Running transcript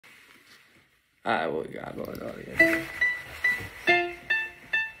Alright, what we got going on here?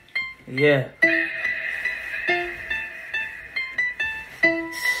 Yeah.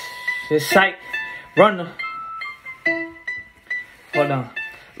 It's sight. Run the... Hold on.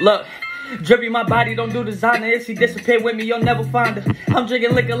 Look. Drippy my body, don't do designer. If she disappear with me, you'll never find her. I'm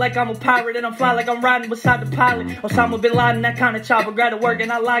drinking liquor like I'm a pirate, and I'm fly like I'm riding beside the pilot. Osama bin Laden, that kind of chopper. Grab to work and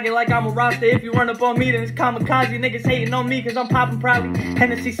I log it like I'm a roster. If you run up on me, then it's kamikaze. Niggas hating on me cause I'm popping probably.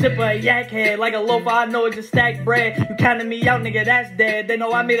 Hennessy sipper, a yak head. Like a loafer, I know it's just stacked bread. You counting me out, nigga, that's dead. They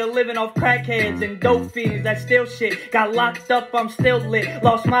know I made a living off crackheads and dope fiends. That still shit. Got locked up, I'm still lit.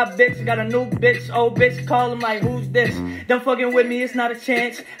 Lost my bitch, got a new bitch. Old bitch call him like, who's this? Done fucking with me, it's not a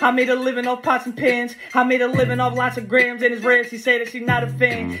chance. I made a living off pots and pans. I made a living off lots of grams, and it's rare she say that she not a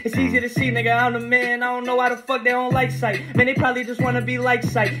fan. It's easy to see, nigga, I'm the man. I don't know why the fuck they don't like sight. Man, they probably just wanna be like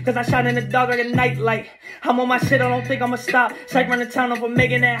sight, cause I shine in the dark like a nightlight. I'm on my shit, I don't think I'ma stop. CycRunTheTown for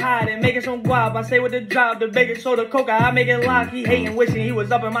making that hot and making some guap. I stay with the drop, the baking soda, coca, I make it lock. He hating, wishing he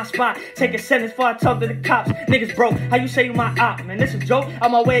was up in my spot. Take a sentence before I talk to the cops. Niggas broke, how you say you my op? Man, this a joke?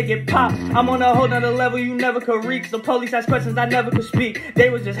 I'm my way to get popped. I'm on a whole nother level you never could reach. The police ask questions I never could speak.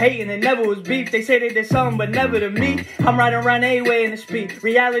 They was just hating and never was beef. They say they did something but never to me. I'm riding around anyway in the speed.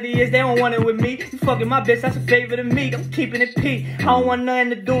 Reality is they don't want it with me. You fucking my bitch, that's a favor to me. I'm keeping it P. I don't want nothing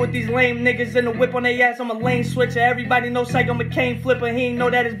to do with these lame niggas in the whip on their ass. I'm a lane switcher. Everybody knows Psycho McCain flipper. He ain't know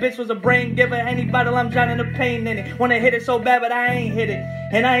that his bitch was a brain giver. Any bottle I'm drowning the pain in it. Wanna hit it so bad but I ain't hit it.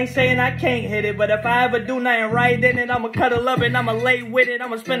 And I ain't saying I can't hit it, but if I ever do nothing right in it, I'ma cuddle up and I'ma lay with it.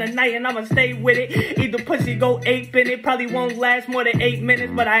 I'ma spend a night and I'ma stay with it. Either pussy go ape in it, probably won't last more than 8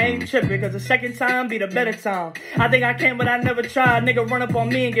 minutes, but I ain't tripping, cause the second time be the better time. I think I can, but I never tried. Nigga run up on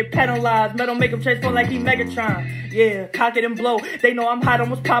me and get penalized. Metal make him transform like he Megatron. Yeah, cock it and blow. They know I'm hot,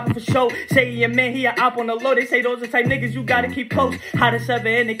 almost popping for show. Say your man, he a op on the low. They say those are the type niggas you gotta keep close. Hot as ever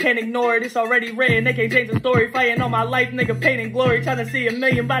and they can't ignore it. It's already red, they can't change the story. Fighting on my life, nigga, pain and glory. Trying to see $1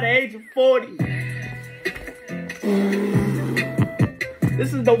 million by the age of 40.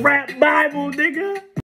 This is the rap Bible, nigga.